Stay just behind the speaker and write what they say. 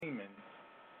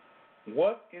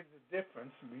What is the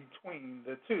difference between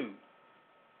the two?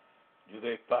 Do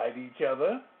they fight each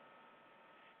other?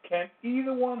 Can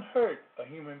either one hurt a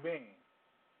human being?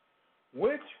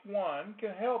 Which one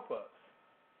can help us?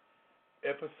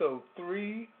 Episode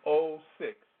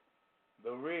 306,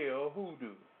 The Real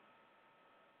Hoodoo.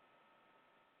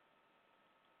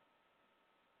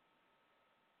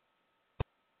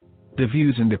 The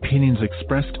views and opinions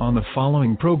expressed on the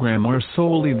following program are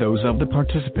solely those of the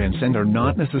participants and are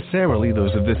not necessarily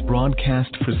those of this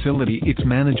broadcast facility, its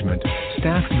management,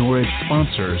 staff, nor its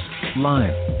sponsors.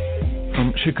 Live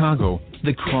from Chicago,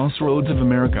 the crossroads of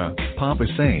America, Papa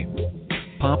Say.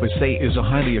 Papa Say is a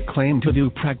highly acclaimed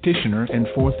hoodoo practitioner and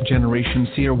fourth-generation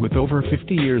seer with over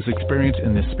 50 years' experience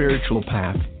in the spiritual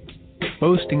path.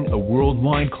 Boasting a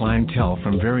worldwide clientele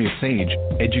from various age,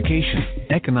 education,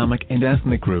 economic, and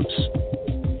ethnic groups.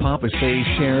 Papa Say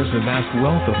shares a vast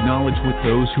wealth of knowledge with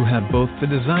those who have both the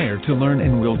desire to learn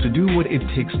and will to do what it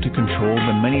takes to control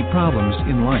the many problems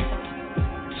in life.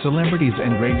 Celebrities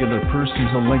and regular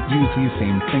persons alike use these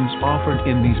same things offered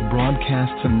in these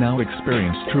broadcasts and now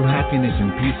experience true happiness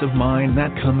and peace of mind that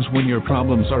comes when your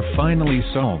problems are finally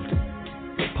solved.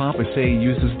 Papa Say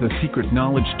uses the secret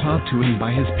knowledge taught to him by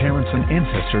his parents and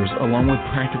ancestors, along with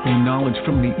practical knowledge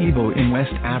from the Igbo in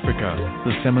West Africa,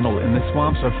 the Seminole in the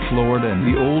swamps of Florida, and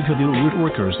the old hoodoo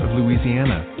rootworkers of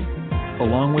Louisiana.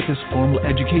 Along with his formal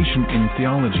education in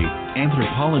theology,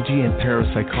 anthropology, and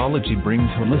parapsychology, brings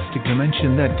holistic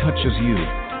dimension that touches you,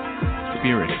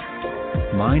 spirit,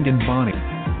 mind, and body.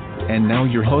 And now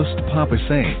your host, Papa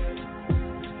Say.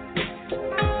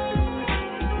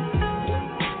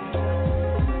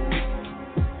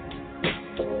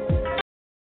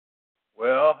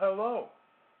 Well, hello.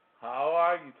 How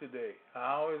are you today?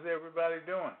 How is everybody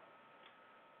doing?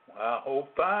 Well, I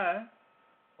hope fine.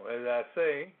 What did I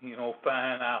say?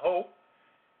 Fine, I hope.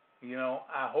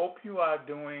 I hope you are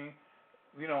doing,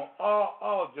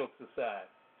 all jokes aside,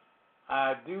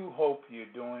 I do hope you're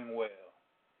doing well.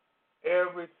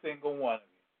 Every single one of you.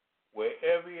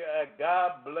 Wherever you are,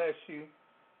 God bless you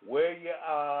where you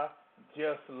are,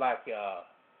 just like you are.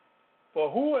 For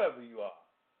whoever you are,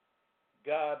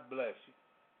 God bless you.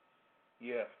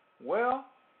 Yes. Well,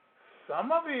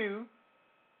 some of you,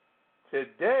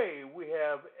 today we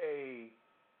have a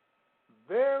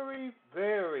very,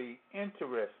 very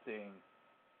interesting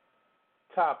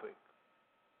topic.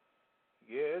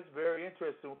 Yeah, it's very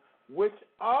interesting, which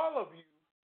all of you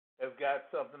have got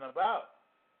something about.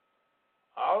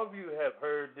 All of you have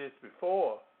heard this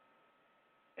before.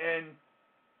 And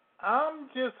I'm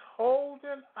just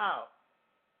holding out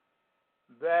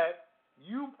that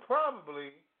you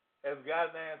probably have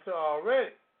got an answer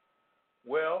already.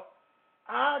 Well,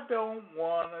 I don't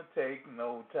want to take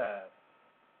no time.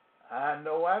 I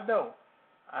know I don't.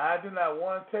 I do not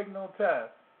want to take no time.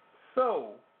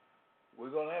 So we're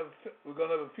gonna have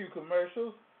a few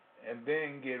commercials and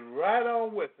then get right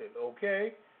on with it.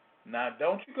 Okay? Now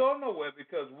don't you go nowhere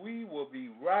because we will be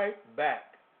right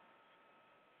back.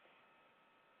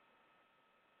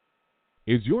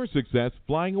 Is your success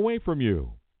flying away from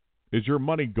you? Is your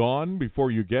money gone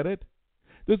before you get it?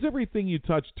 Does everything you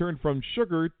touch turn from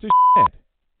sugar to shit?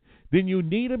 Then you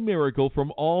need a miracle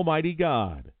from Almighty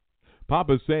God.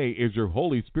 Papa Say is your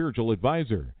holy spiritual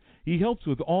advisor. He helps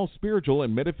with all spiritual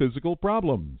and metaphysical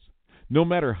problems. No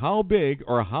matter how big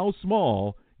or how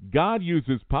small, God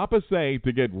uses Papa Say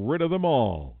to get rid of them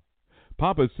all.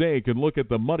 Papa Say can look at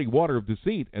the muddy water of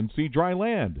deceit and see dry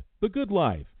land, the good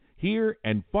life, here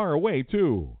and far away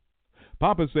too.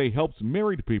 Papa Say helps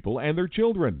married people and their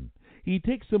children. He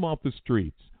takes them off the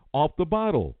streets, off the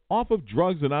bottle, off of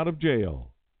drugs, and out of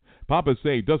jail. Papa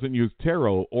Say doesn't use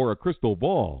tarot or a crystal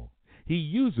ball. He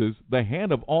uses the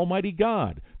hand of Almighty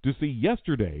God to see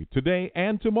yesterday, today,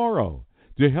 and tomorrow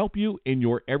to help you in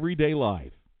your everyday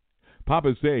life.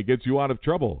 Papa Say gets you out of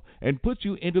trouble and puts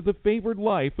you into the favored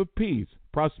life of peace,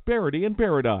 prosperity, and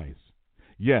paradise.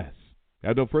 Yes.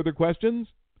 Have no further questions?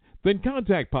 Then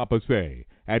contact Papa Say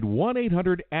at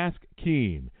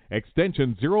 1-800-ASK-KEEN,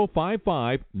 extension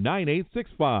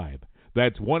 055-9865.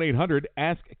 That's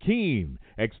 1-800-ASK-KEEN,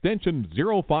 extension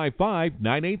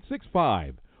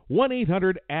 055-9865.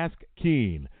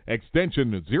 1-800-ASK-KEEN,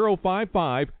 extension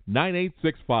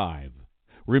 055-9865.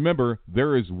 Remember,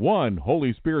 there is one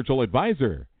holy spiritual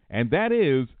advisor, and that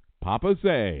is Papa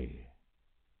Say.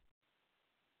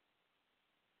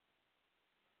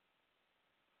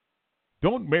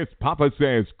 Don't miss Papa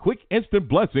Say's quick instant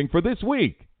blessing for this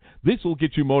week. This will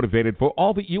get you motivated for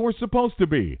all that you are supposed to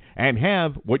be and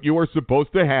have what you are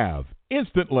supposed to have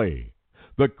instantly.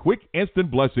 The quick instant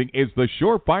blessing is the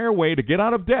surefire way to get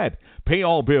out of debt, pay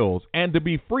all bills, and to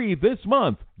be free this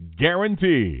month,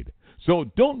 guaranteed. So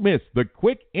don't miss the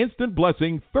Quick Instant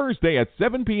Blessing Thursday at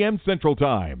 7 p.m. Central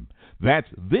Time. That's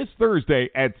this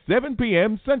Thursday at 7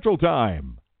 p.m. Central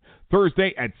Time.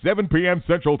 Thursday at 7 p.m.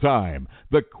 Central Time.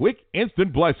 The Quick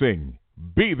Instant Blessing.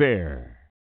 Be there.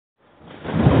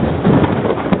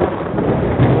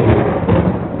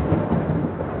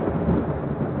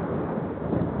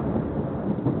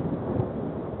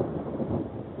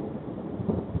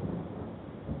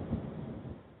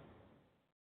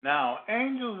 Now,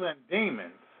 angels and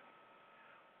demons,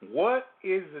 what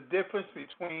is the difference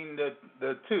between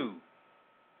the two?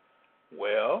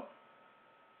 Well,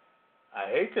 I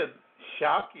hate to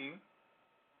shock you,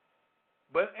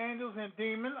 but angels and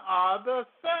demons are the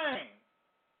same.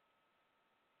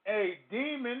 A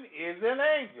demon is an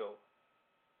angel.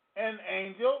 An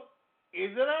angel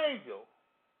is an angel.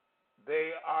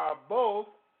 They are both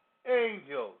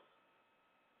angels.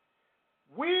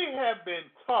 We have been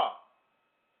taught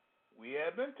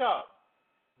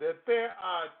that there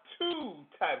are two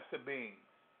types of beings.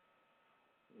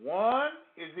 One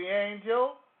is the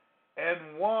angel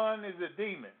and one is a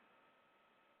demon.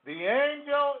 The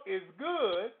angel is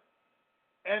good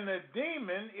and the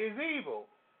demon is evil.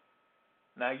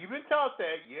 Now, you've been taught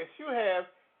that. Yes, you have.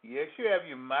 Yes, you have.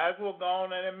 You might as well go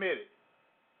on and admit it.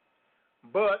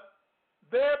 But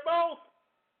they're both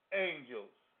angels.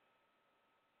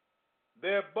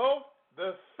 They're both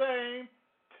the same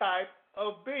type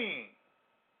of being.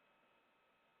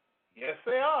 Yes,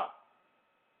 they are.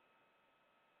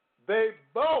 They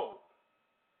both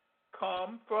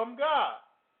come from God.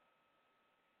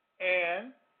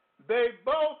 And they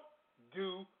both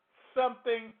do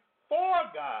something for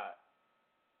God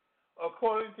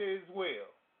according to His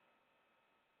will.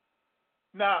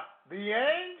 Now, the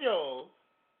angels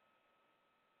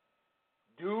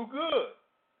do good.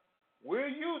 We're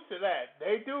used to that.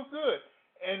 They do good.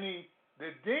 And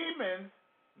the demons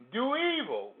do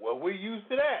evil. Well, we're used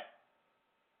to that.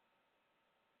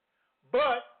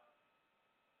 But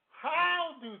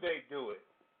how do they do it?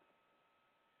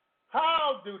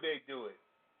 How do they do it?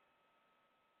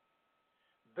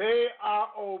 They are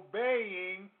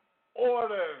obeying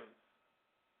orders.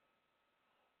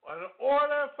 An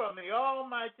order from the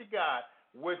Almighty God,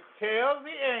 which tells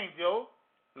the angel,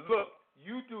 look,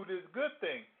 you do this good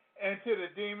thing. And to the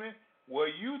demon, well,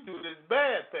 you do this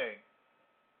bad thing.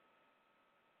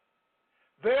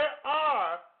 There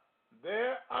are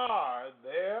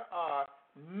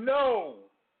no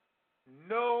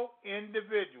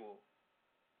individual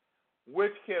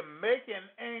which can make an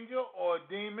angel or a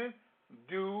demon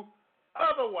do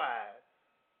otherwise.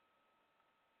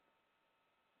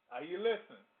 Are you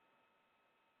listening?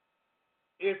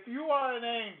 If you are an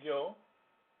angel,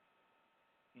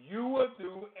 you will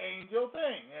do angel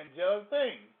things, angelic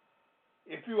things.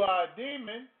 If you are a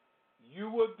demon, you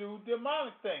will do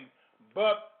demonic things.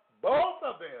 But both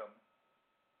of them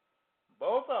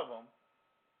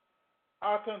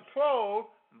are controlled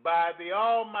by the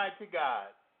Almighty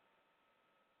God.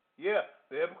 Yeah,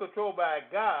 they're controlled by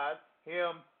God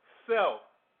Himself.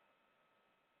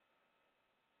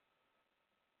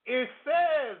 It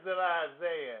says in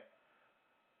Isaiah,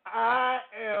 I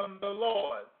am the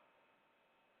Lord.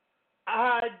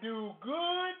 I do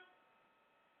good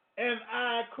and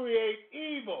I create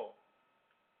evil.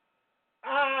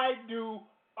 I do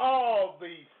all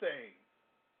these things.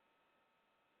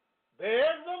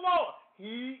 There's the Lord.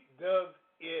 He does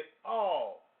it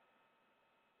all.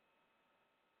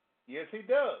 Yes, He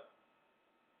does.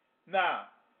 Now,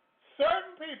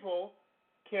 certain people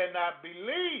cannot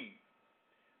believe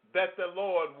that the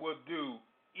Lord would do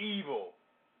evil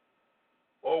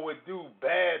or would do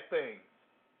bad things.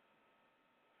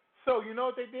 So you know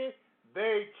what they did?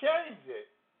 They changed it.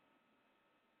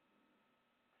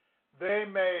 They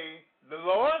made the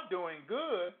Lord doing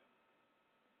good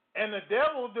and the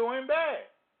devil doing bad.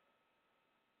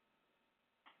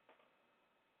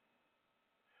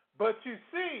 But you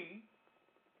see,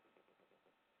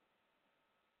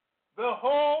 the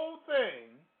whole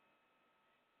thing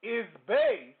is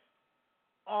based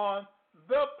on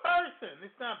the person.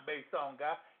 It's not based on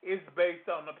God. It's based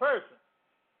on the person.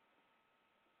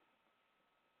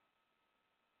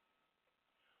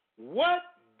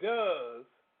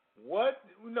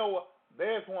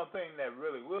 There's one thing that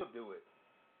really will do it.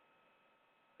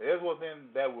 There's one thing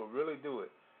that will really do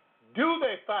it. Do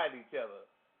they fight each other?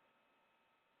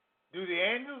 Do the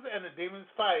angels and the demons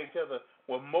fight each other?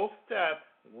 Well, most of the time,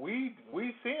 we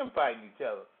see them fighting each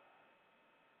other.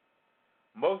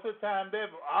 Most of the time, they're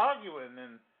arguing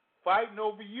and fighting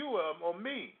over you or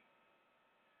me.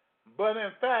 But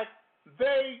in fact,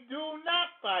 they do not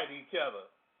fight each other.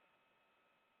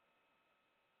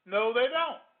 No, they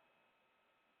don't.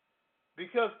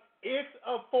 because it's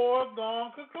a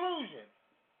foregone conclusion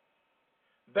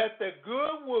that the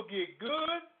good will get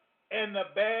good and the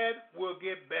bad will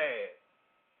get bad.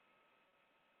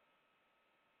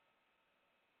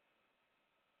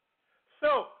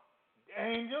 So,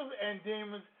 angels and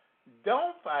demons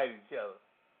don't fight each other.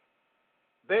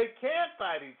 They can't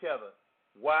fight each other.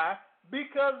 Why?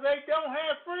 Because they don't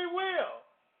have free will.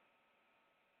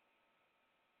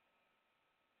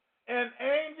 An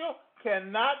angel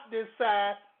cannot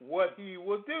decide what he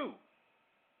will do.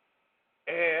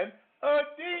 And a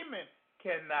demon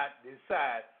cannot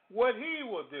decide what he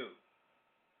will do.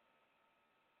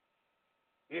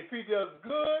 If he does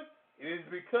good, it is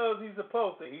because he's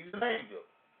supposed to. He's an angel.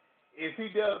 If he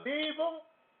does evil,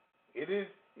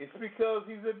 it's because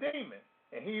he's a demon,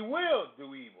 and he will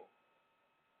do evil.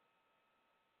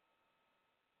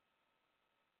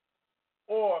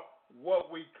 Or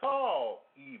what we call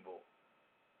evil.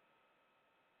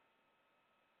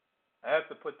 I have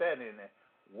to put that in there.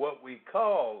 What we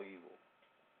call evil.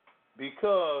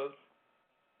 Because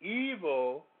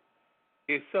evil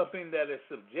is something that is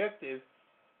subjective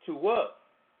to us.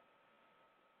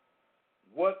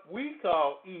 What we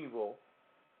call evil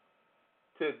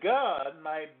to God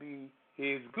might be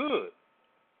his good.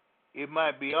 It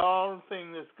might be all the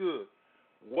thing that's good.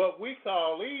 What we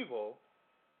call evil,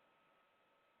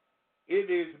 it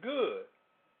is good.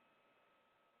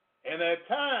 And at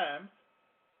times,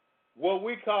 what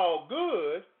we call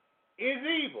good is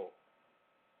evil.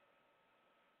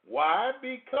 Why?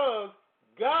 Because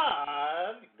God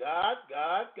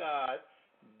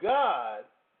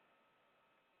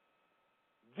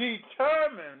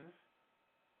determines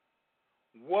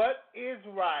what is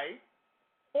right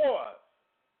for us.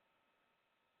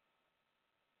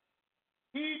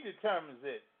 He determines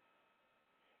it.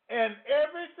 And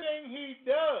everything he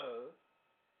does,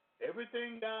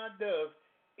 everything God does,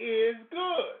 is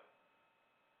good.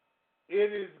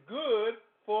 It is good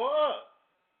for us.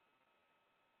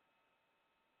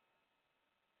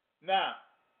 Now,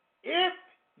 if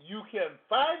you can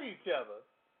fight each other,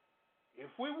 if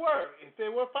they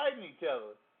were fighting each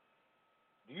other,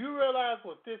 do you realize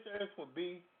what this earth would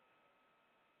be?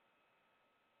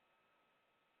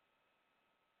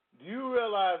 Do you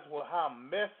realize how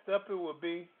messed up it would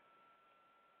be?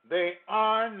 They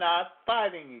are not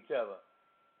fighting each other.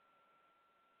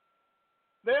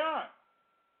 They aren't.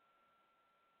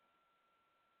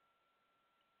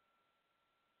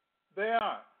 They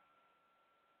aren't.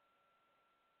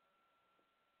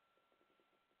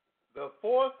 The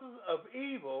forces of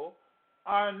evil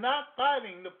are not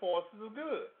fighting the forces of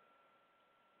good.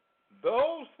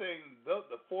 Those things,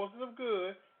 the forces of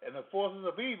good and the forces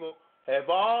of evil, have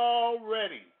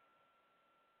already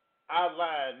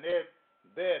outlined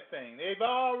their thing. They've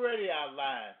already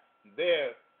outlined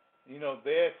their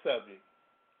subject,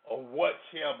 or what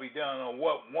shall be done or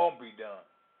what won't be done.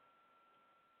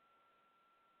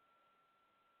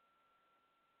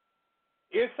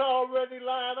 It's already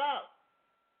lined out.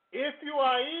 If you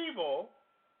are evil,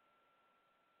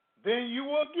 then you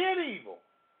will get evil.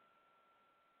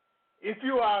 If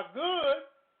you are good,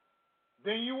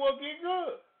 then you will get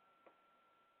good.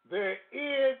 There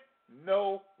is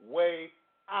no way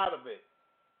out of it.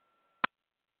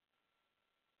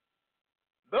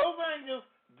 Those angels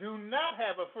do not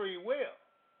have a free will.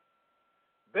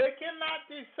 They cannot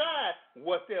decide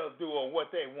what they'll do or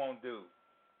what they won't do.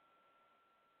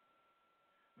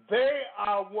 They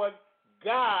are what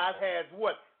God has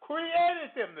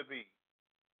created them to be.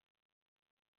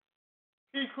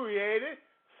 He created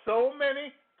so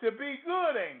many to be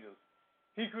good angels.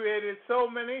 He created so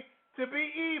many to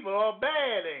be evil or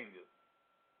bad angels.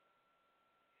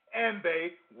 And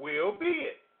they will be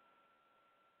it.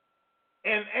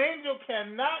 An angel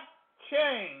cannot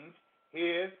change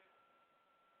his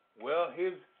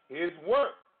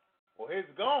work or his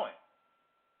going.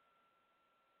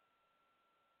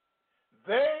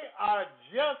 They are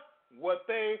just what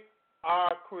they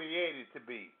are created to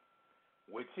be,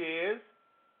 which is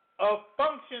a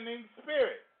functioning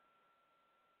spirit.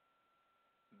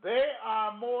 They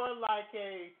are more like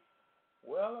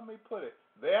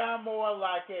they are more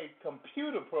like a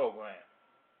computer program.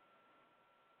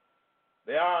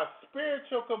 They are a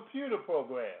spiritual computer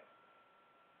program.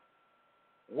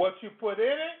 What you put in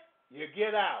it, you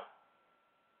get out.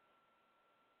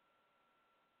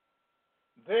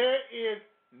 There is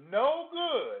no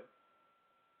good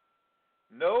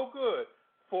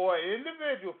for an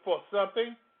individual for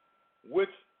something which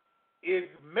is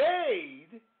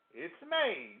made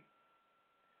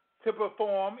to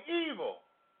perform evil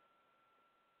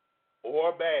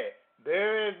or bad.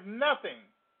 There is nothing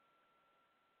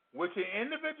which an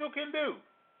individual can do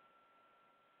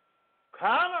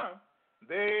carnal,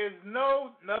 there is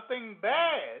nothing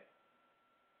bad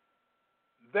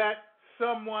that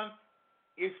someone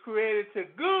is created to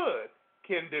good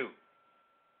can do.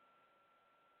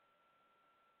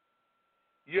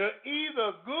 You're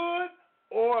either good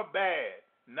or bad.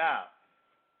 Now,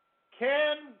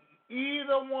 can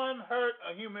either one hurt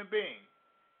a human being?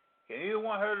 Can either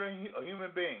one hurt a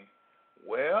human being?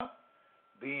 Well,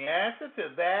 the answer to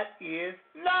that is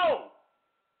no.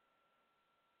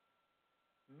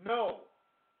 No.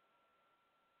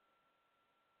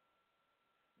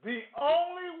 The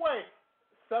only way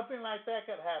something like that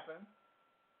could happen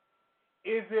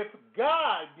is if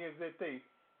God gives it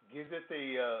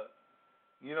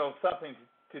something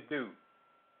to do.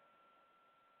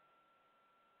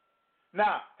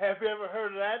 Now, have you ever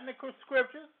heard of that in the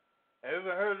scriptures? Have you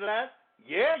ever heard of that?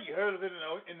 Yeah, you heard of it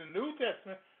in the New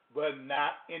Testament, but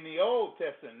not in the Old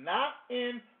Testament, not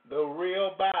in the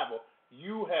real Bible.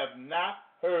 You have not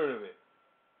heard of it.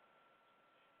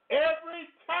 Every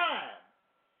time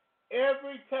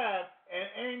an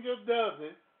angel does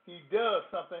it, he does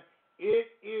something, it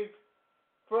is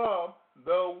from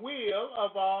the will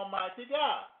of Almighty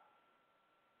God.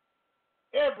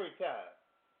 Every time.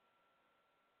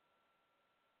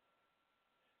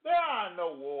 There are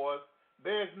no wars.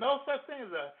 There's no such thing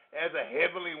as a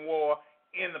heavenly war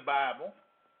in the Bible.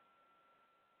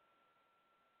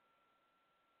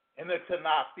 In the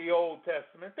Tanakh, the Old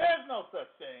Testament, there's no such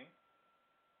thing.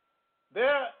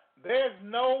 There's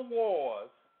no wars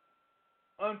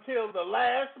until the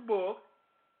last book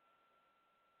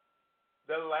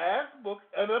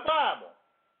of the Bible,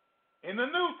 in the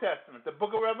New Testament, the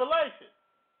book of Revelation.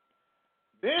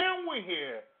 Then we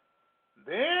hear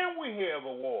of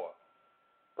a war.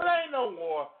 But ain't no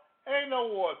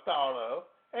war thought of.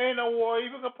 Ain't no war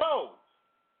even proposed.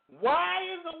 Why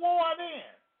is a war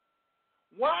then?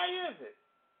 Why is it?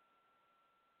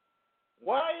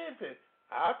 Why is it?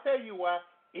 I'll tell you why.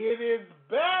 It is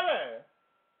better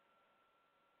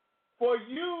for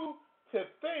you to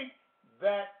think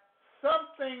that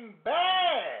something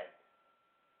bad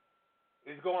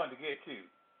is going to get you.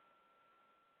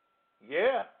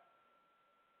 Yeah.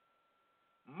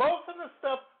 Most of the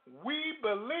stuff we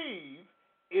believe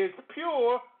is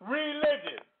pure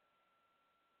religion.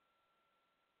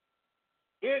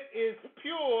 It is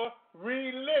pure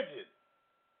religion.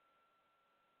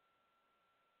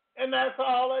 And that's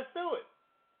all that's to it.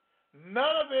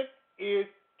 None of it is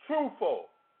truthful.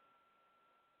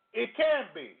 It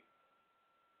can't be.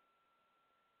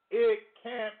 It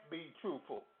can't be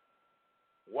truthful.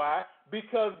 Why?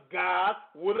 Because God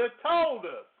would have told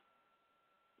us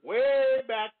way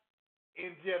back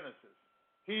in Genesis.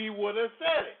 He would have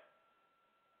said it.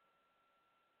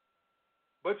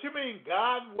 But you mean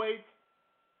God waits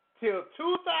till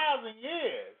 2,000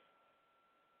 years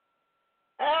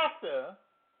after,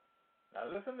 now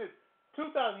listen to this,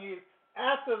 2,000 years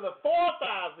after the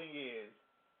 4,000 years,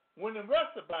 when the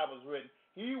rest of the Bible is written,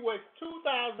 he waits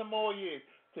 2,000 more years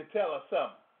to tell us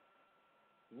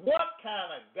something. What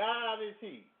kind of God is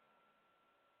he?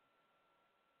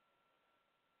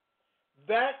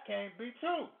 That can't be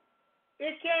true.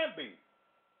 It can't be.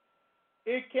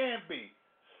 It can't be.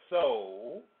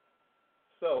 So,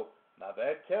 now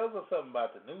that tells us something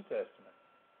about the New Testament.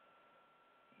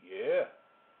 Yeah,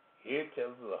 it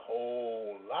tells us a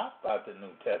whole lot about the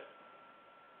New Testament.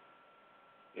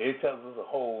 It tells us a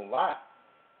whole lot.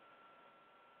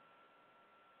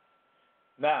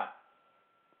 Now,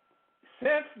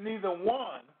 since neither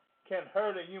one can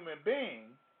hurt a human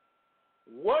being,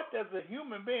 what does a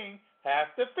human being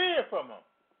have to fear from him?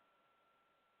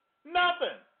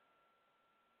 Nothing.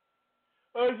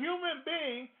 A human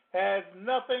being has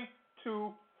nothing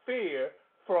to fear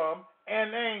from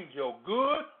an angel,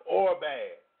 good or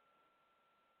bad.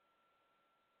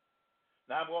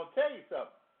 Now I'm going to tell you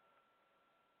something.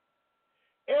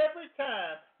 Every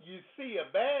time you see a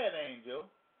bad angel,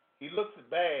 he looks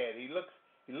bad. He looks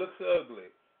ugly.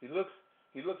 He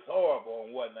looks horrible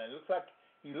and whatnot.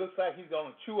 He looks like he's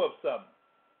going to chew up something.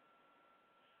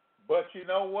 But you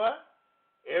know what?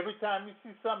 Every time you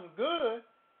see something good,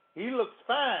 he looks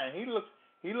fine. He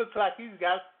looks like he's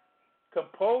got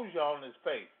composure on his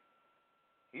face.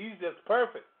 He's just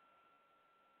perfect.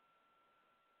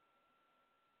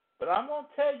 But I'm going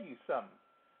to tell you something.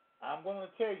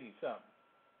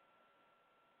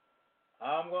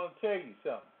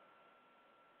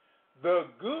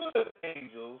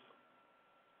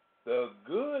 The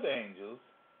good angels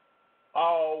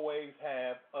always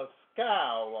have a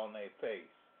scowl on their face.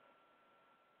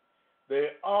 They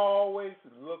always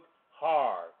look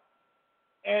hard.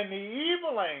 And the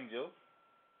evil angels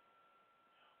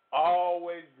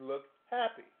always look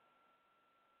happy.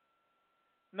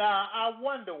 Now, I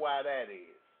wonder why that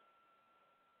is.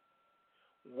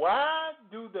 Why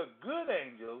do the good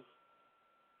angels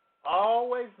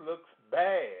always look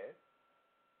bad,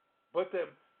 but the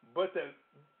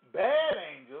bad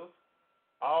angels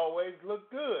always look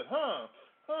good?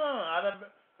 I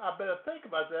better think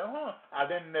about that. I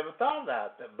didn't never thought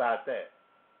about that.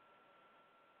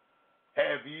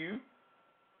 Have you?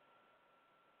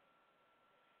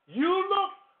 You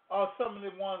look are some of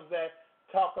the ones that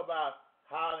talk about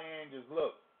how the angels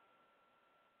look.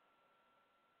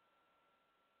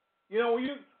 You know,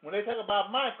 when they talk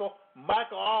about Michael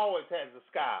always has a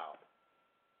scowl.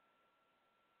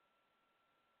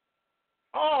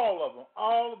 All of them,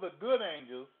 all of the good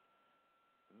angels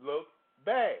look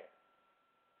bad.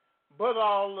 But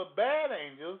all the bad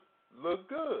angels look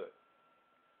good.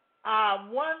 I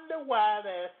wonder why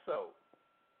that's so.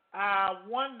 I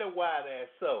wonder why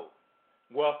that's so.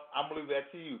 Well, I'm going to leave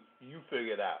that to you. You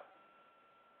figure it out.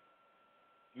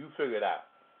 You figure it out.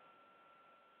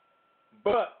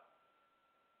 But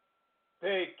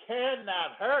they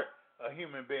cannot hurt a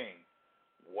human being.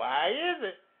 Why is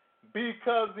it?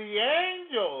 Because the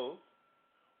angels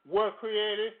were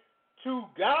created to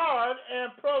guard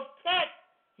and protect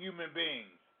human beings.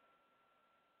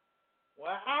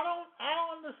 Well, I don't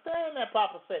understand that,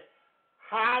 Papa said.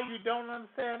 How you don't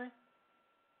understand it?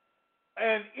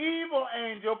 An evil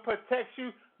angel protects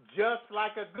you just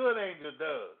like a good angel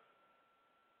does.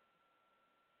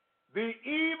 The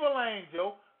evil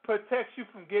angel protects you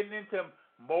from getting into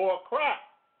more crap.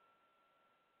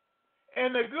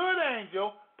 And the good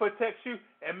angel protects you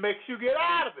and makes you get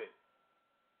out of it.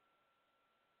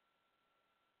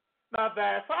 Now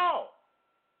that's all.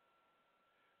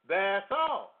 That's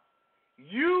all.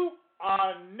 You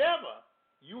are not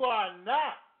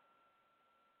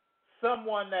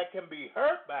someone that can be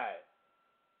hurt by it.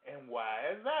 And why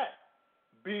is that?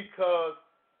 Because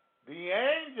the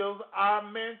angels are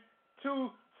meant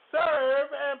to serve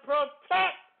and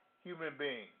protect human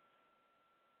beings.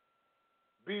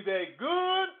 Be they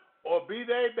good or be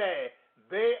they bad,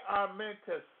 they are meant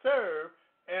to serve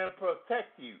and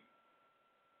protect you.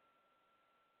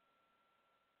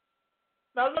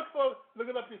 Now look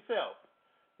it up yourself.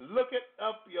 Look it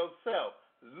up yourself.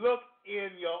 Look in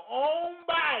your own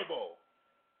Bible.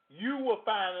 You will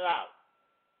find it out.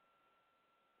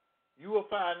 You will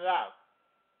find it out.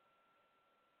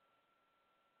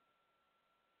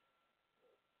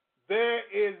 There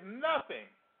is nothing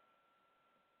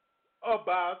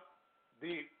about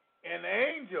an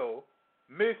angel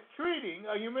mistreating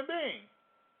a human being.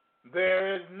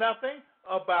 There is nothing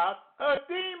about a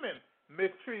demon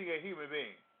mistreating a human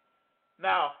being.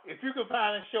 Now, if you can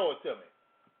find it, show it to me.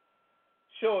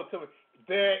 Show it to me.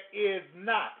 There is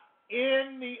not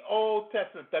in the Old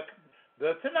Testament,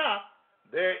 the Tanakh,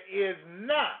 there is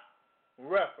not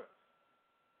reference.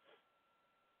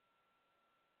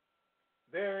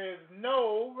 There is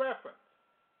no reference.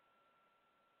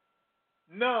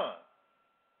 None.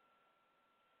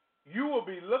 You will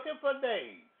be looking for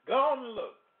days. Go on and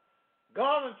look. Go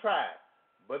on and try it.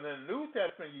 But in the New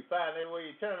Testament, you find everywhere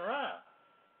you turn around.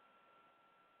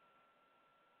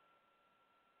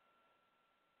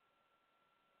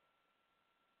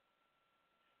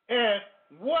 And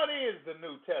what is the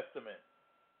New Testament?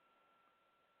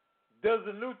 Does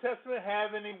the New Testament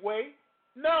have any weight?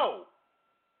 No.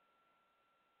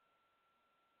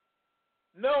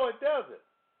 No, it doesn't.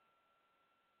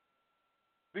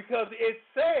 Because it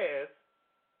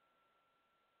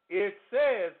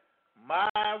says,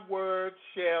 my word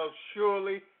shall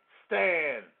surely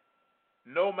stand,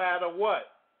 no matter what.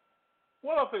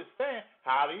 Well, if it stands,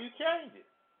 how do you change it?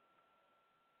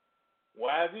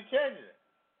 Why is he changing it?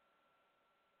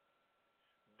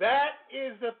 That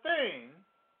is the thing.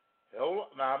 Hold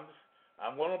on, now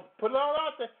I'm going to put it all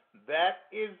out there. That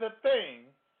is the thing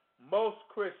most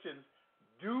Christians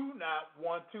do not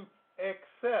want to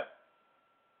accept.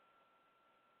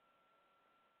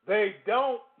 They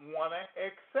don't want to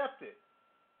accept it.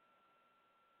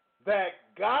 That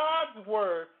God's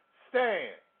word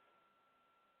stands.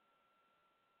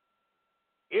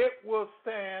 It will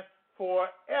stand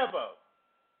forever.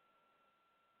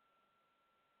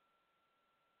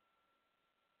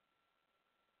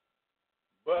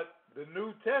 But the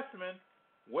New Testament,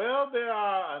 well, there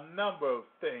are a number of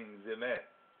things in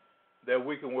that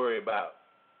we can worry about,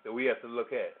 that we have to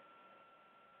look at.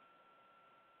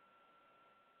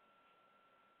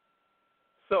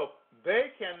 So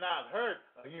they cannot hurt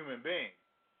a human being.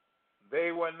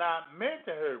 They were not meant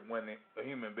to hurt a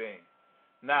human being.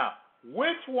 Now,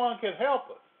 which one can help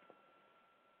us?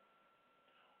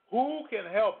 Who can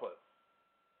help us?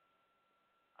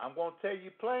 I'm going to tell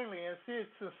you plainly and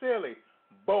sincerely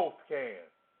Both can.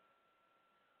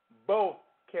 Both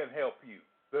can help you.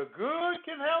 The good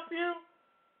can help you,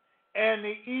 and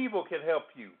the evil can help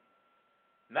you.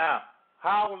 Now,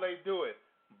 how will they do it?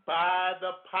 By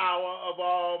the power of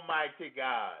Almighty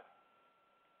God.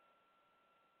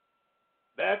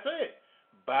 That's it.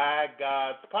 By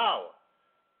God's power.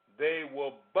 They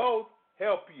will both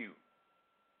help you.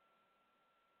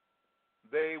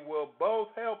 They will both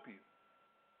help you.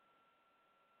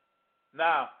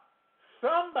 Now,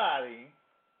 somebody,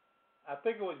 I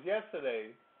think it was yesterday,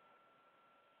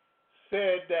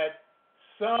 said that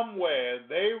somewhere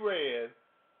they read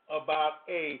about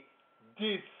a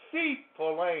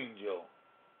deceitful angel.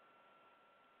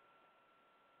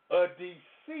 A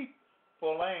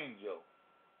deceitful angel.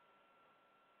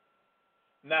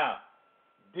 Now,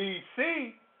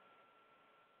 deceit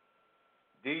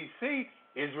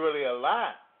is really a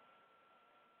lie.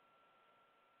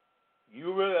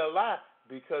 You really a lie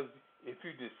because if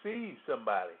you deceive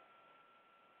somebody,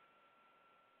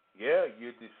 yeah,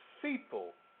 you're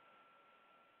deceitful.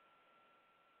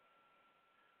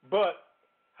 But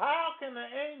how can an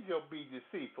angel be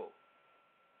deceitful?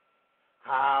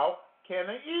 How can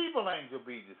an evil angel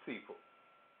be deceitful?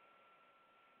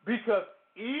 Because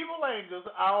evil angels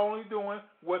are only doing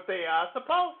what they are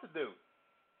supposed to do.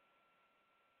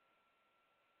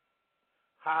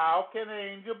 How can an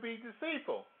angel be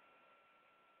deceitful?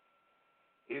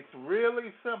 It's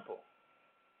really simple.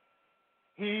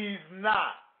 He's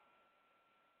not.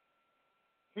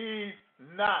 He's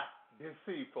not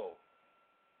deceitful.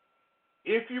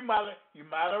 If you might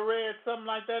have read something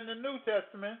like that in the New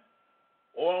Testament,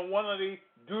 or in one of the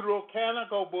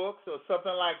Deuterocanonical books, or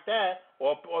something like that,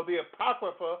 or the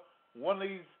Apocrypha, one of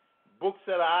these books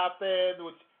that are out there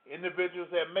which individuals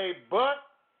have made, but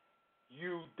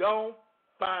you don't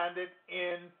find it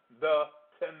in the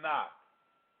Tanakh.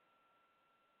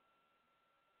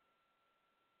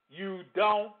 You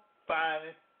don't find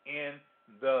it in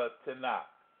the Tanakh,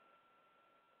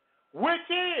 which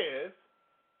is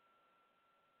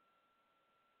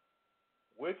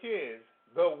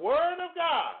the Word of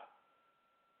God.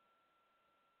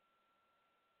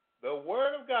 The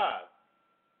Word of God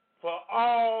for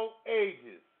all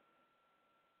ages.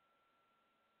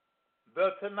 The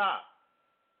Tanakh.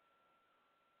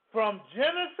 From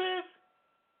Genesis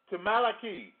to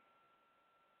Malachi.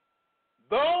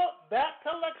 Though that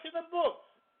collection of books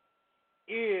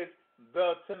is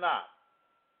the Tanakh.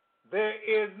 There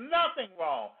is nothing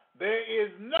wrong. There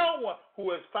is no one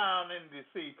who is found in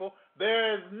deceitful.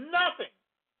 There is nothing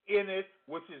in it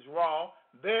which is wrong.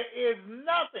 There is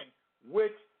nothing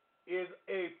which is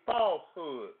a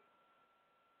falsehood.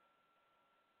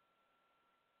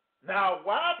 Now,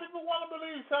 why people want to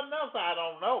believe something else, I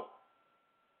don't know.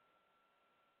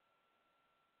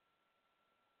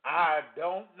 I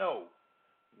don't know.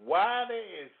 Why there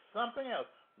is something else,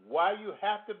 why you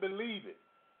have to believe it,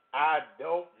 I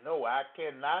don't know. I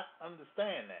cannot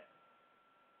understand that.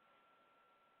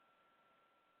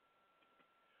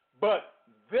 But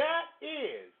that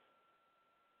is,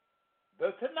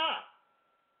 the Tanakh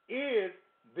is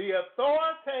the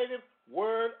authoritative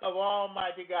word of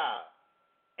Almighty God.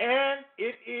 And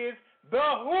it is the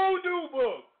hoodoo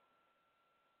book.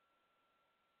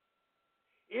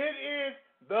 It is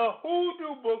the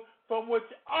hoodoo book from which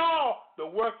all the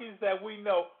workings that we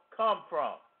know come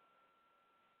from.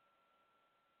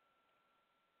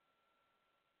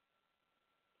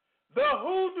 The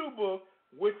hoodoo book,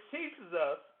 which teaches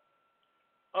us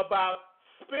about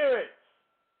spirits.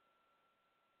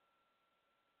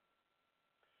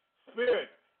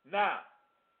 Spirits. Now,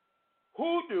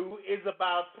 hoodoo is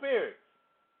about spirits.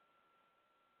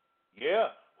 Yeah,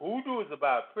 hoodoo is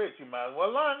about spirits. You might as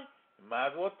well learn it. You might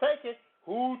as well take it.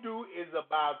 Hoodoo is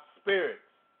about spirits.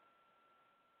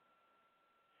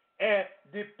 And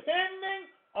depending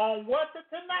on what the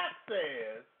Tanakh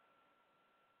says,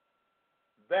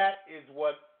 that is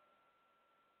what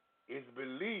is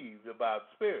believed about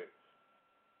spirits.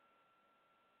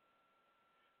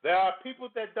 There are people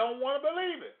that don't want to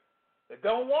believe it. They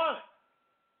don't want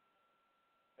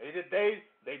it.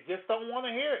 They just don't want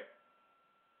to hear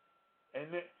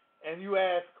it. And you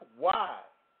ask why?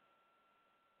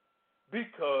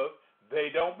 Because they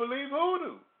don't believe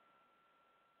hoodoo.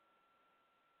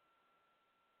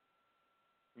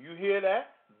 You hear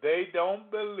that? They don't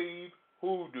believe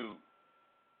hoodoo.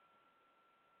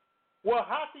 Well,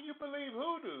 how can you believe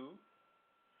hoodoo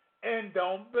and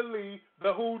don't believe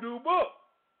the hoodoo book?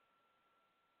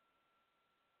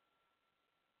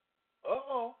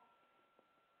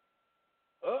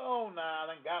 Now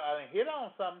I done hit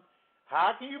on something.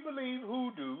 How can you believe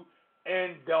hoodoo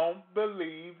and don't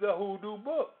believe the hoodoo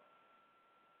book?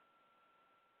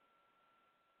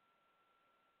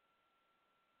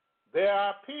 There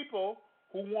are people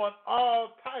who want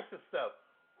all types of stuff,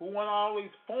 who want all these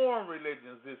foreign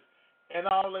religions, this and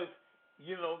all this,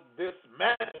 this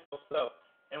magical stuff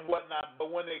and whatnot.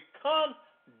 But when it comes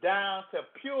down to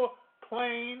pure,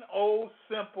 plain, old,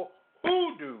 simple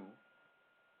hoodoo,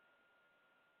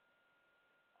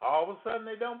 all of a sudden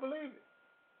they don't believe it.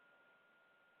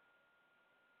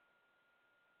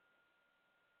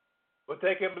 But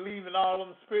they can believe in all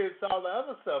them spirits, all the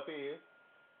other stuff is.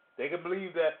 They can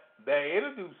believe that they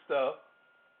introduce stuff,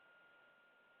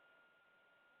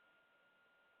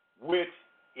 which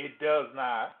it does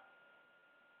not.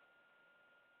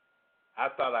 I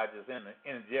thought I'd just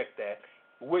interject that,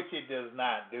 which it does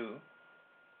not do.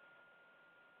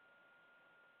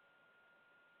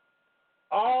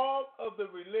 All of the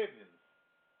religions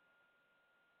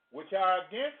which are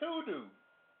against hoodoo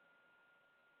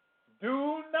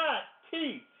do not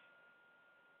teach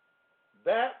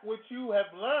that which you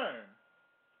have learned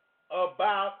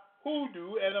about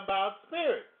hoodoo and about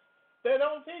spirits. They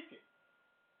don't teach it.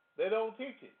 They don't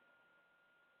teach it.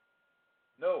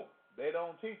 No, they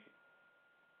don't teach it.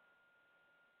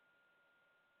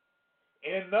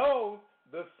 In those,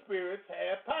 the spirits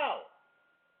have power.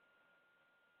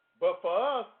 But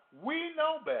for us, we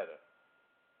know better.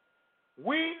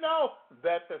 We know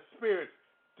that the spirits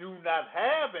do not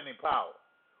have any power.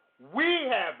 We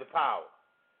have the power.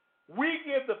 We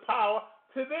give the power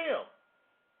to them.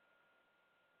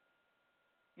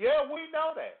 Yeah, we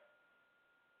know that.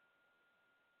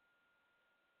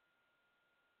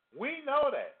 We know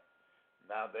that.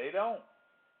 Now they don't.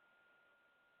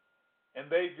 And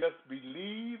they just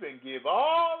believe and give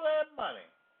all that money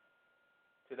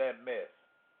to that mess.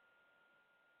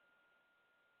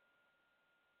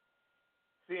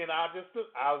 See, and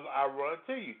I'll run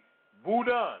it to you.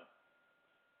 Voodoo,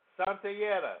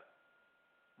 Santeria,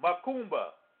 Macumba,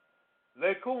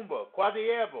 Lecumba,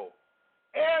 Quadievo,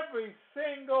 every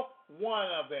single one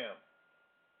of them.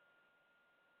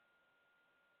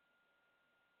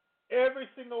 Every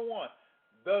single one.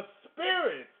 The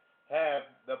spirits have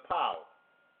the power.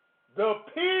 The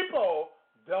people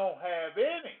don't have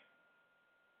any.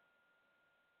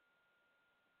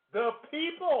 The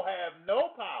people have no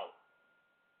power.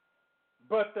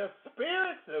 But the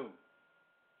spirits do.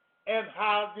 And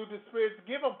how do the spirits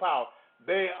give them power?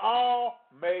 They all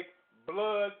make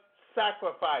blood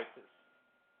sacrifices.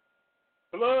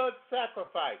 Blood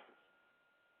sacrifices.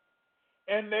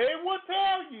 And they will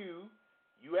tell you,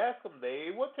 you ask them, they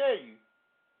will tell you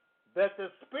that the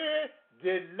spirit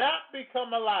did not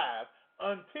become alive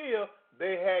until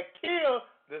they had killed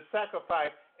the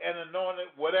sacrifice and anointed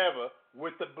whatever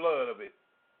with the blood of it.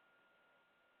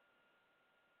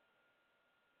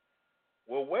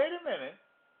 Well, wait a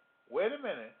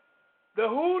minute. The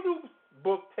hoodoo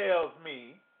book tells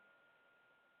me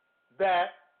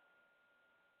that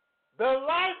the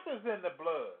life is in the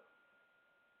blood.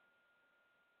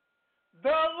 The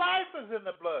life is in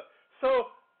the blood. So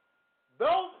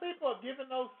those people are giving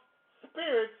those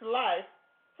spirits life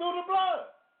through the blood.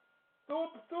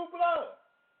 Through blood.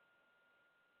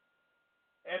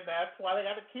 And that's why they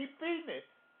got to keep feeding it,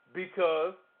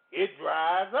 because it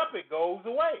dries up, it goes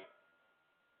away.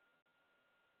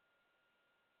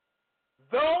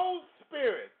 Those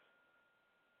spirits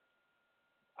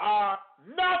are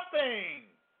nothing.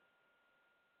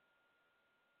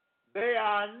 They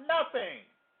are nothing.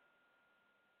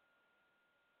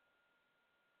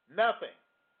 Nothing.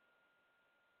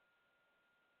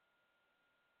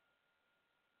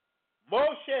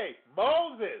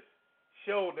 Moses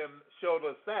showed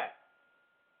us that.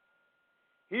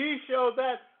 He showed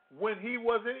that when he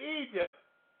was in Egypt.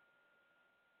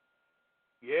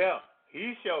 Yeah,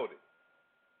 he showed it.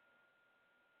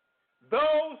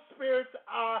 Those spirits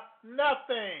are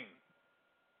nothing.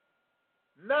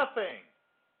 Nothing.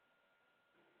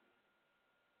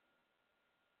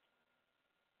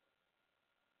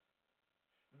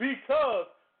 Because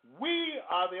we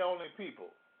are the only people.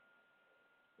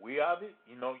 We are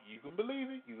you can believe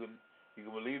it. You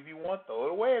can believe if you want, throw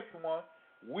it away if you want.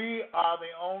 We are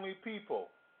the only people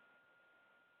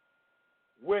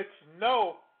which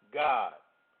know God,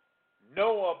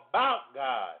 know about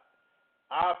God,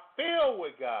 are filled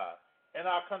with God, and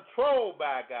are controlled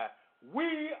by God.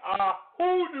 We are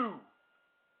hoodoo.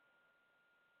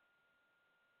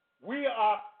 We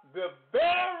are the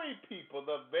very people,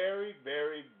 the very,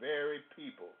 very, very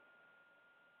people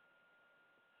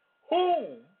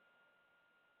whom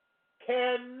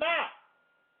cannot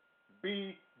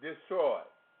be destroyed.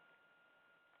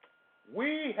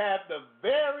 We have the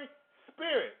very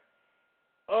Spirit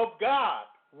of God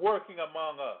working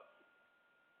among us.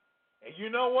 And you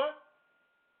know what?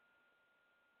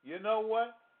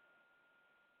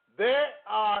 there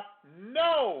are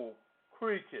no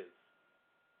creatures.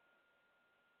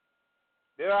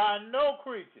 There are no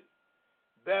creatures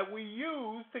that we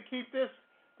use to keep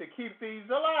these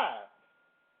alive.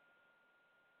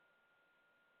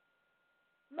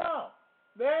 No,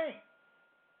 there ain't.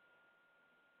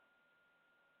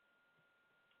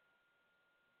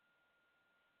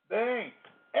 There ain't.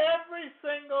 Every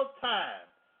single time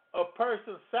a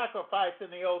person sacrificed in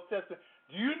the Old Testament,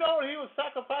 do you know what he was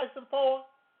sacrificing for?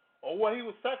 Or what he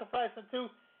was sacrificing to?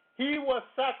 He was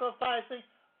sacrificing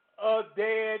a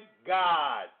dead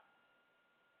God.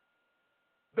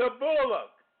 The bullock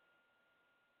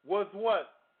was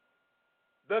what?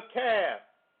 The calf.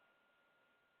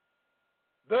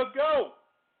 The goat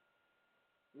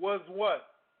was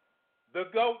what? The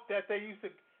goat that they used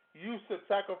to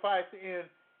sacrifice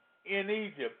in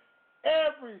Egypt.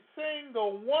 Every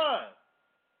single one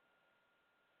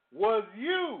was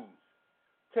used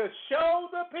to show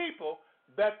the people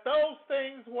that those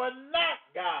things were not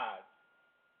gods,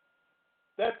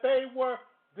 that they were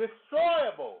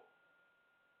destroyable.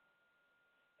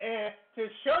 And to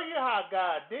show you how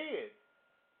God did,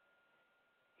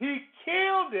 he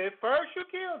killed it. First you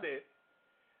killed it.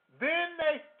 Then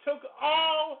they took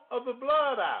all of the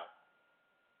blood out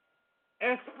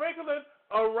and sprinkled it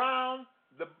around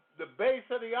the base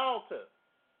of the altar.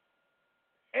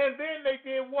 And then they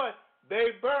did what?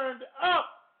 They burned up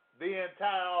the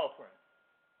entire offering.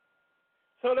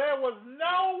 So there was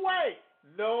no way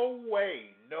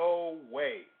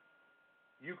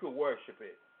you could worship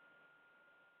it.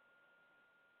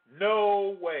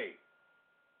 No way.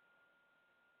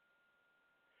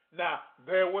 Now,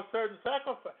 there were certain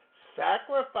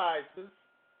sacrifices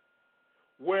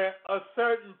where a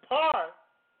certain part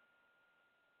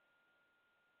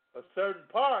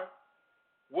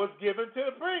was given to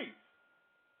the priest.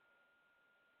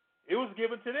 It was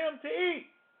given to them to eat.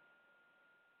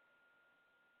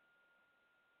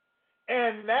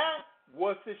 And that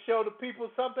was to show the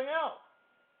people something else.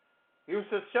 It was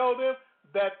to show them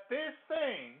that this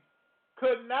thing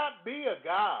could not be a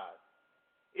god.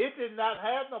 It did not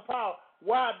have no power.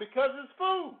 Why? Because it's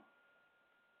food.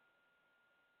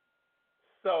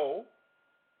 So,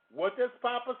 what does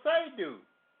Papa Say do?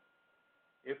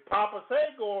 If Papa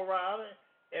Say go around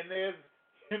and there's,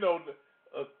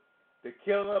 the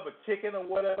killing of a chicken or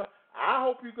whatever, I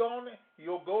hope you'll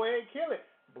go ahead and kill it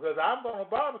because I'm going to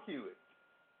barbecue it.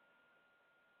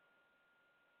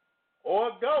 Or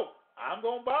a goat, I'm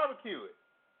going to barbecue it.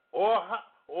 Or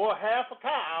half a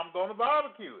cow, I'm going to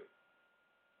barbecue it.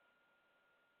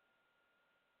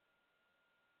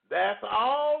 That's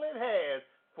all it has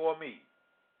for me.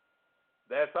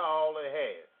 That's all it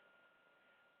has.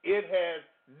 It has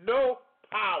no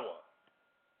power.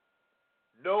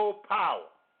 No power.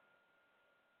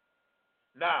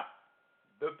 Now,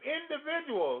 the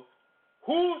individuals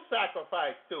who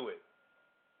sacrifice to it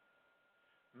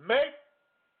make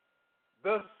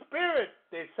the spirit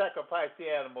they sacrifice the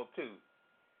animal to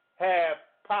have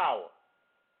power.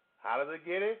 How does it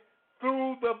get it?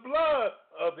 Through the blood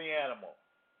of the animal.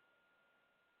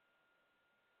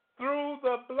 Through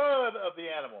the blood of the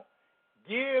animal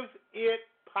gives it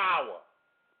power.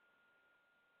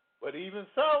 But even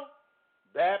so,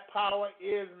 that power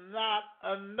is not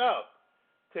enough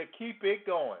to keep it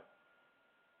going.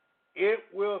 It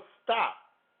will stop.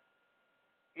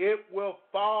 It will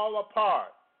fall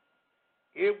apart.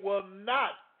 It will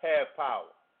not have power.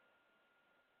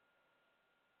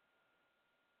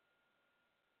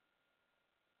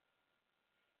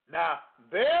 Now,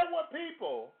 there were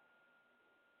people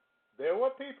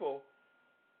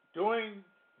during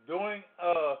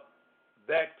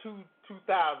that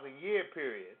 2,000 year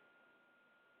period,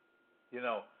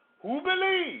 who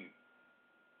believed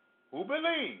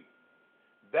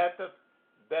that the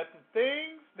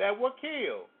things that were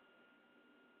killed,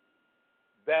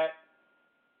 that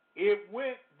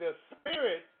the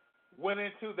spirit went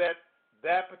into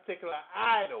that particular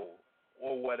idol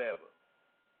or whatever.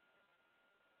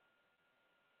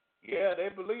 Yeah, they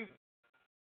believe.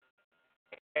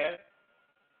 And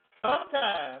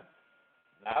sometimes,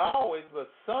 not always, but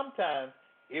sometimes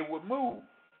it would move.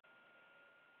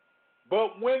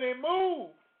 But when it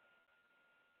moved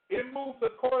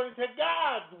according to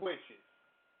God's wishes.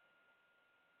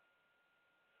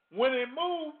 When it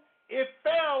moved, it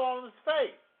fell on its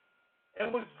face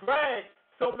and was dragged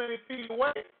so many feet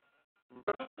away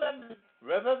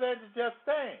rather than to just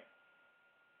stand.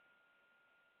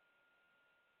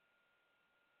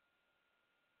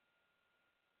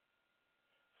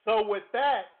 So with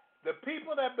that, the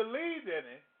people that believed in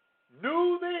it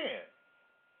knew then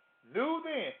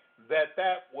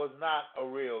that was not a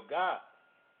real God.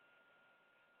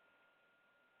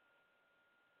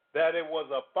 that it was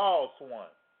a false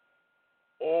one,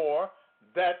 or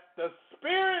that the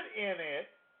spirit in it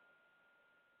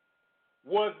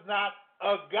was not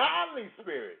a godly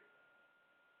spirit.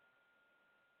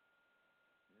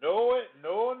 No.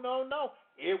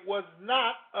 It was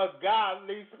not a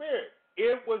godly spirit.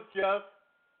 It was just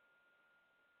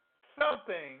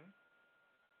something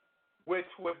which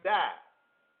would die.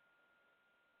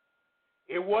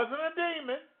 It wasn't a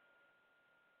demon.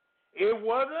 It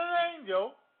wasn't an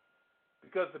angel.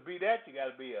 Because to be that, you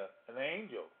got to be an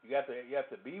angel. You have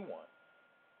to be one.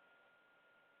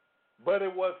 But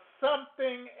it was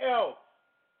something else.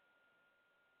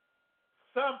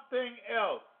 Something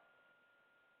else.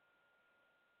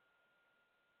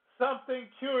 Something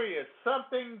curious.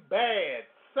 Something bad.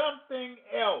 Something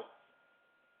else.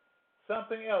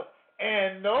 Something else.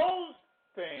 And those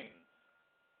things,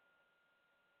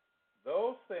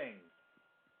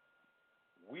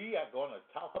 we are going to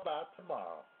talk about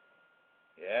tomorrow.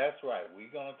 Yeah, that's right.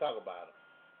 We're going to talk about them.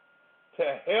 To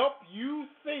help you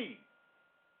see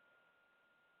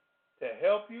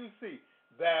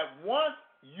that once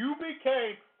you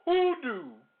became hoodoo,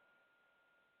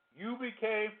 you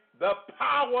became the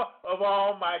power of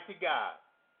Almighty God.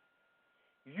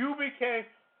 You became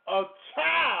a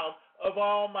child of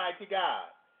Almighty God.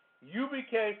 You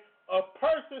became a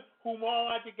person whom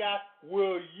Almighty God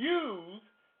will use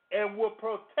and will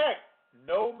protect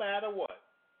no matter what.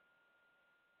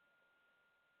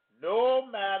 No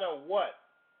matter what.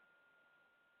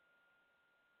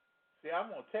 See, I'm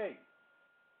going to tell you.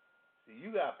 See,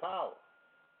 you got power.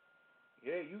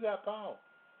 Yeah, you got power.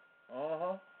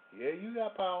 Uh-huh. Yeah, you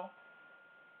got power.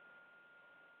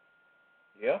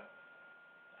 Yeah.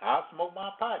 I'll smoke my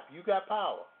pipe. You got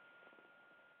power.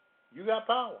 You got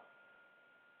power.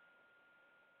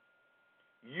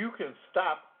 You can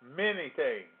stop many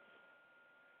things.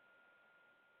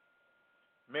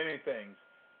 Many things.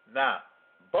 Now,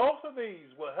 both of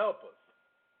these will help us.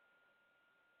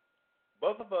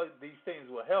 Both of these things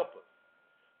will help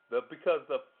us. Because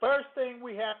the first thing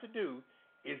we have to do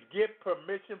is get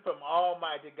permission from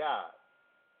Almighty God.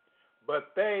 But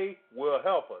they will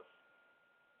help us.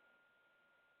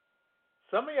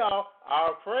 Some of y'all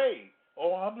are afraid.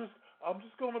 Oh, I'm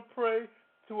just going to pray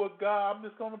to a God. I'm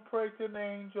just going to pray to an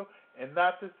angel and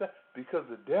not to say, because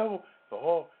the devil,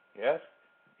 oh, yes,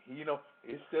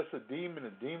 it's just a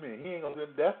demon, he ain't going to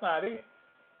do it. That's not it.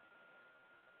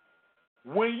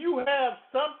 When you have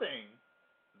something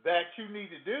that you need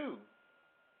to do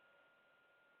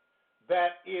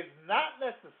that is not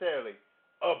necessarily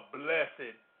a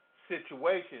blessed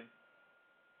situation,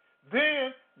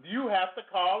 then you have to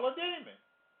call a demon.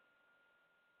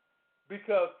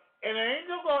 Because an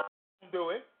angel won't do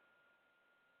it.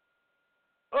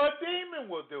 A demon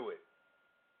will do it.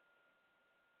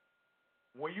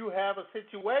 When you have a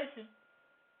situation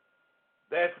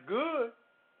that's good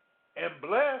and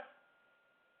blessed,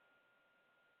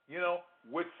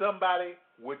 which somebody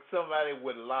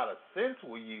with a lot of sense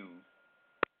will use,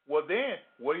 well then,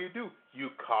 what do? You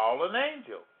call an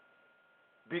angel.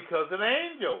 Because an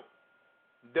angel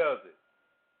does it.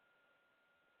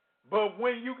 But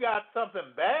when you got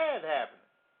something bad happening,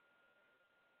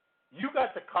 you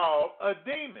got to call a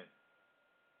demon.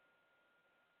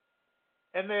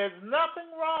 And there's nothing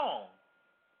wrong.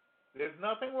 There's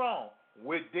nothing wrong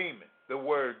with demon, the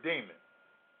word demon.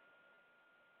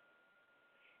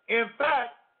 In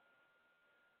fact,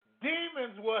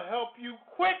 demons will help you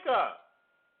quicker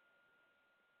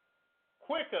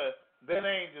than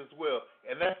angels will.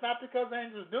 And that's not because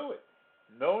angels do it.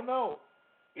 No.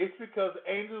 It's because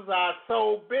angels are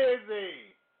so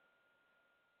busy.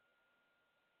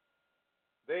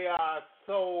 They are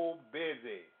so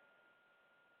busy.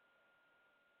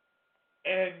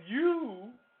 And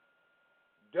you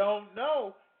don't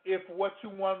know if what you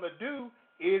want to do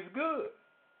is good.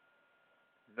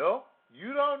 No,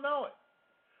 you don't know it.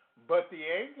 But the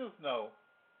angels know,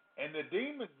 and the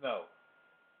demons know.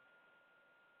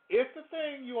 If the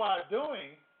thing you are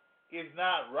doing is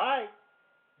not right,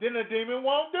 then the demon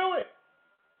won't do it.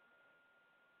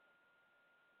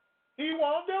 He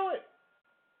won't do it.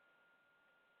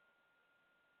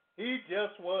 He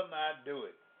just will not do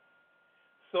it.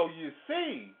 So you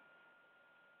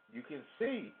can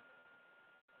see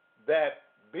that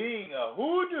being a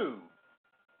hoodoo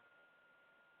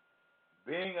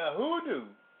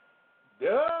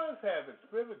does have its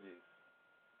privileges.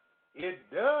 It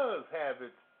does have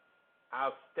its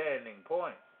outstanding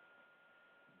points.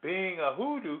 Being a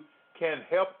hoodoo can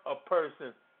help a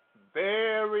person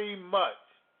very much.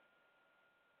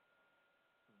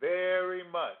 Very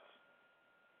much.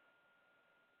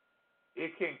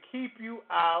 It can keep you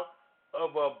out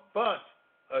of a bunch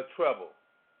of trouble.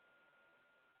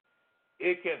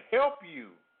 It can help you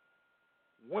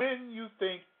when you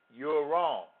think you're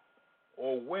wrong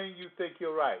or when you think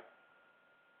you're right.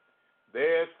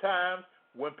 There's times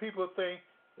when people think,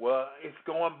 well, it's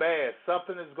going bad.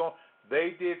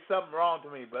 They did something wrong to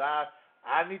me, but I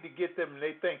need to get them, and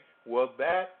they think, well,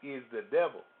 that is the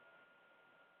devil.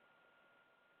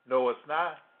 No, it's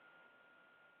not.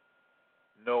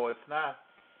 No, it's not.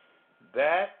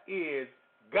 That is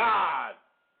God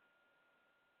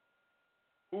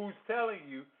who's telling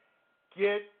you,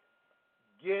 get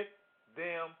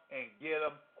them and get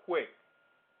them quick.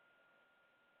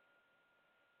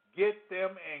 Get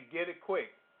them and get it quick.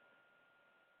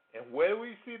 And where do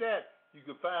we see that? You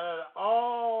can find it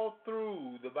all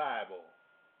through the Bible.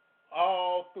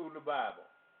 All through the Bible.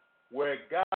 Where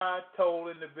God told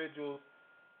individuals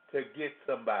to get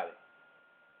somebody.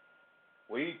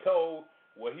 He told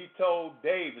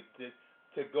David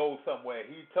to go somewhere.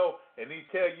 He tell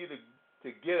you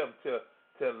to get him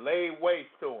to lay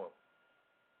waste to him.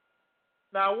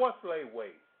 Now, what's lay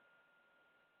waste?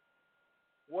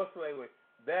 What's lay waste?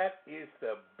 That is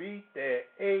to beat their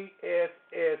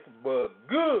ass but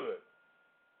good.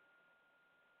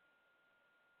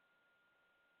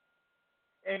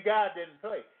 And God didn't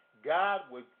play.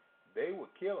 They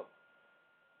would kill him.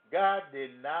 God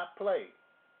did not play.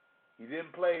 He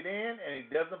didn't play then, and he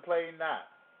doesn't play now.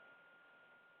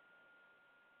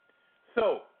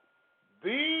 So,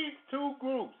 these two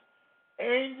groups,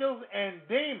 angels and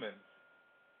demons,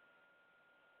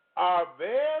 are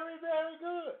very, very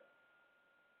good.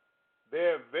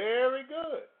 They're very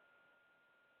good.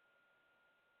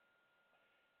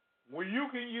 Well, you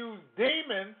can use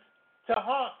demons to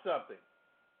haunt something,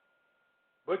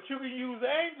 but you can use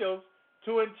angels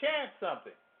to enchant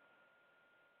something.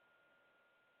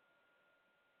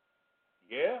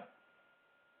 Yeah.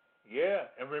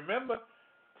 And remember,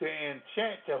 to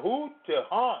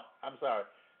haunt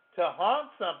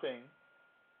something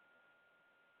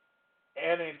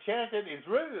and enchant it is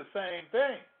really the same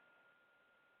thing.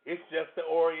 It's just the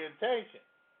orientation.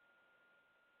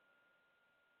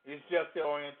 It's just the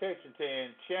orientation. To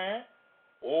enchant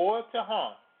or to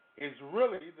haunt is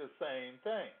really the same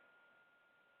thing.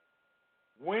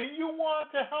 When you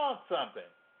want to haunt something,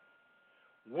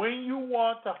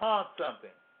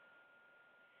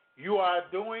 you are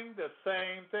doing the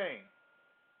same thing,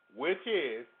 which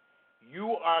is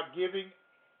you are giving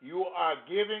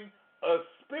a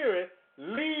spirit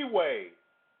leeway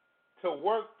to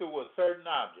work through a certain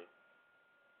object.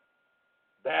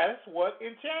 That's what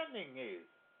enchanting is.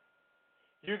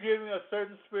 You're giving a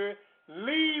certain spirit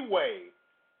leeway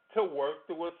to work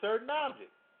through a certain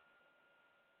object.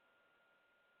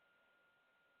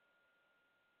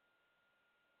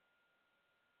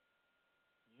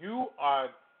 You are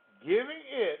giving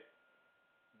it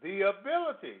the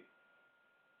ability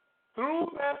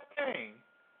through that thing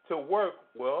to work,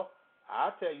 well,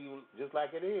 I'll tell you just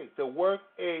like it is, to work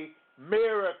a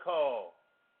miracle.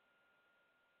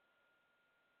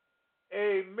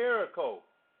 A miracle.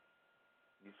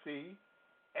 You see,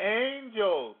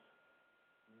 angels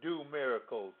do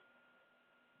miracles,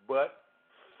 but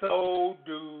so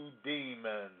do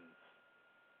demons.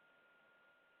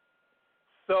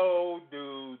 So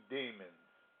do demons.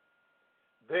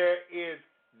 There is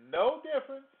no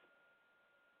difference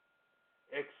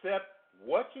except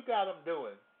what you got them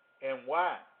doing and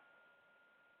why.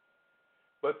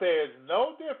 But there is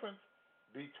no difference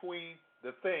between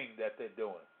the thing that they're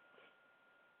doing.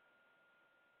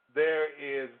 There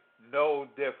is no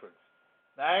difference.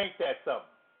 Now, ain't that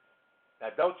something? Now,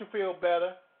 don't you feel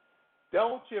better?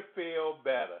 Don't you feel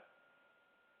better?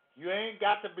 You ain't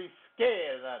got to be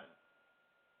scared of nothing.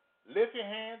 Lift your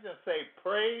hands and say,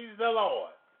 praise the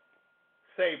Lord.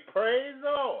 Say, praise the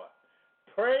Lord.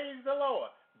 Praise the Lord.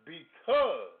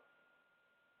 Because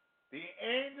the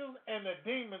angels and the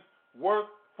demons work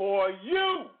for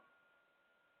you.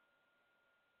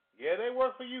 Yeah, they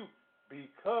work for you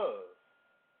because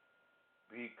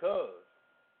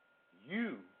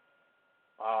you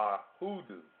are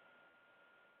hoodoo.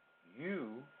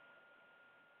 You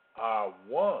are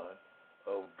one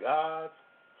of God's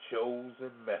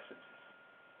chosen messengers.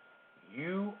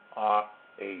 You are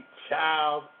a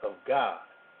child of God,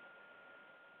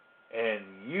 and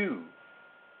you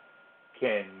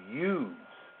can use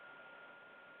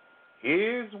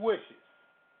His wishes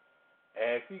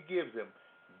as He gives them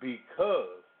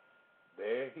because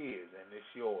they're His and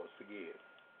it's yours to give.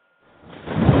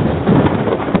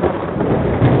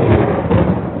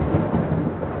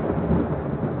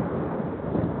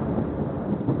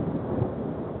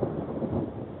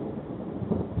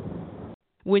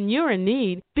 When you're in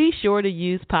need, be sure to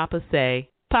use Papa Say.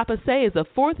 Papa Say is a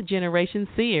fourth-generation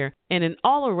seer and an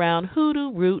all-around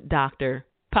hoodoo root doctor.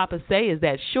 Papa Say is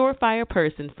that surefire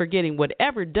person for getting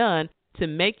whatever done to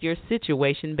make your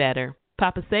situation better.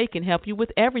 Papa Say can help you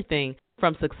with everything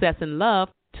from success in love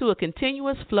to a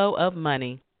continuous flow of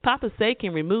money. Papa Say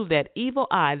can remove that evil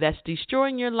eye that's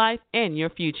destroying your life and your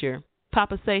future.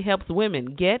 Papa Say helps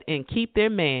women get and keep their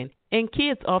man and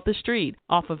kids off the street,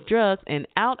 off of drugs, and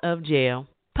out of jail.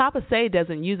 Papa Say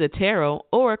doesn't use a tarot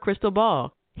or a crystal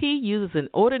ball. He uses an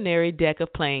ordinary deck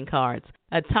of playing cards,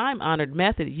 a time-honored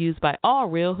method used by all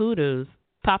real hoodoos.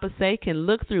 Papa Say can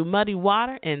look through muddy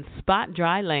water and spot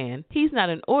dry land. He's not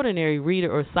an ordinary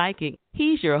reader or psychic.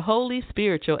 He's your holy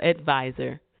spiritual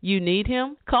advisor. You need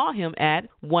him? Call him at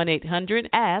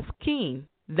 1-800-ASK-KEEN.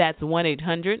 That's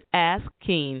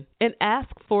 1-800-ASK-KEEN. And ask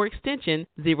for extension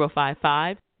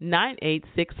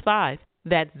 055-9865.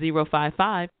 That's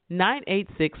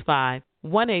 055-9865.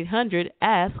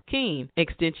 1-800-ASK-KEEN.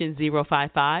 Extension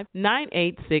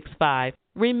 055-9865.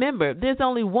 Remember, there's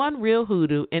only one real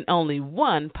hoodoo and only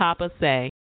one Papa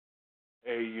Say.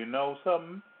 Hey, you know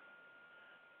something?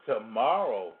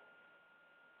 Tomorrow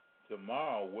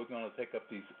we're going to take up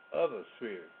these other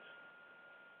spirits.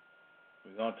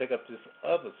 We're going to take up these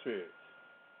other spirits.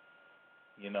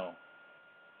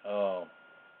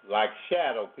 Like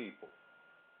shadow people.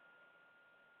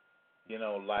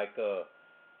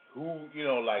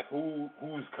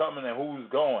 Who's coming and who's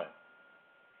going.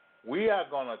 We are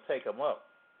going to take them up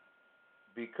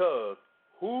because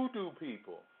hoodoo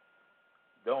people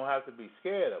don't have to be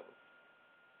scared of them.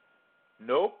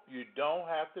 Nope, you don't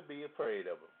have to be afraid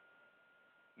of them.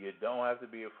 You don't have to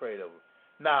be afraid of them.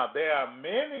 Now, there are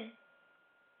many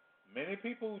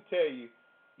people who tell you,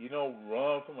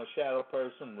 run from a shadow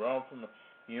person, run from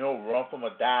a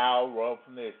dial, run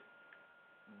from this.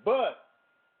 But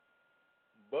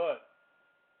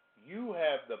you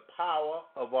have the power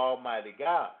of Almighty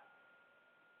God.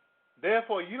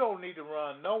 Therefore, you don't need to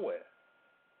run nowhere.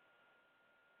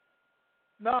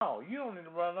 No, you don't need to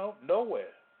run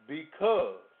nowhere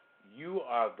because you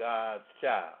are God's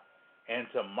child. And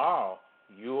tomorrow,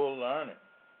 you'll learn it.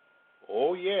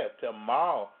 Oh, yeah,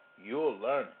 tomorrow, you'll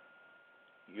learn it.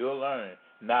 You'll learn it.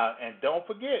 Now, and don't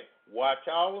forget, watch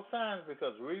all the signs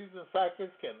because readers and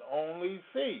psychics can only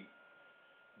see.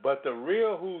 But the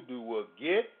real hoodoo will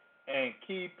get and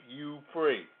keep you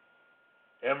free.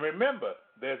 And remember,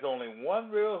 there's only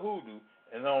one real hoodoo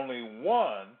and only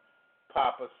one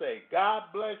Papa Say.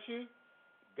 God bless you.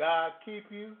 God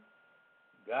keep you.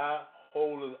 God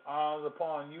hold his arms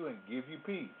upon you and give you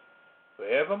peace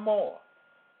forevermore.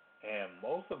 And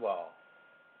most of all,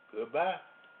 goodbye.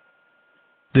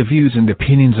 The views and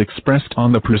opinions expressed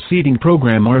on the preceding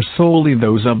program are solely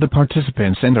those of the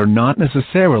participants and are not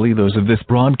necessarily those of this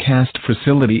broadcast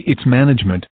facility, its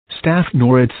management, staff,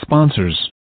 nor its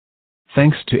sponsors.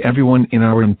 Thanks to everyone in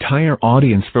our entire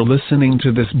audience for listening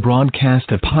to this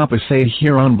broadcast of Papa Say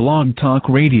here on Blog Talk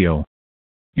Radio.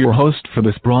 Your host for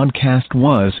this broadcast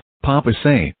was Papa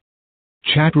Say.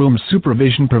 Chatroom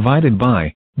supervision provided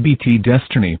by BT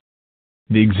Destiny.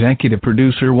 The executive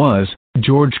producer was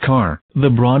George Carr. The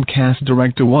broadcast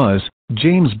director was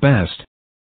James Best.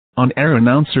 On-air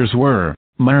announcers were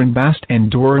Myron Bast and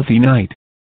Dorothy Knight.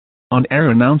 On-air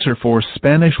announcer for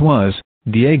Spanish was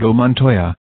Diego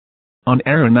Montoya.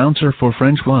 On-air announcer for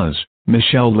French was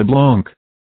Michelle LeBlanc.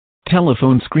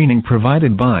 Telephone screening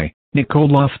provided by Nicole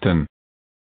Lofton.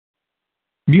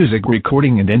 Music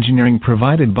recording and engineering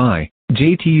provided by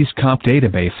JT's Cop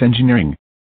Database Engineering.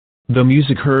 The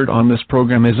music heard on this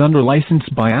program is under license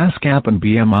by ASCAP and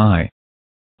BMI.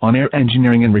 On-air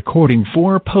engineering and recording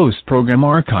for post-program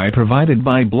archive provided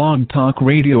by Blog Talk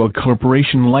Radio, a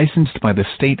corporation licensed by the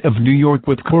state of New York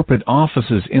with corporate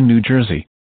offices in New Jersey.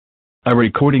 A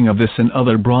recording of this and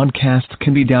other broadcasts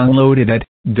can be downloaded at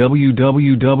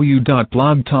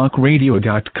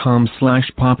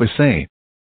www.blogtalkradio.com/papasay.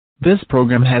 This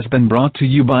program has been brought to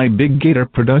you by Big Gator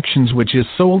Productions, which is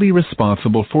solely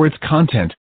responsible for its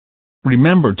content.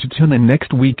 Remember to tune in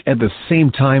next week at the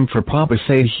same time for Papa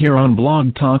Say here on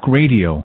Blog Talk Radio.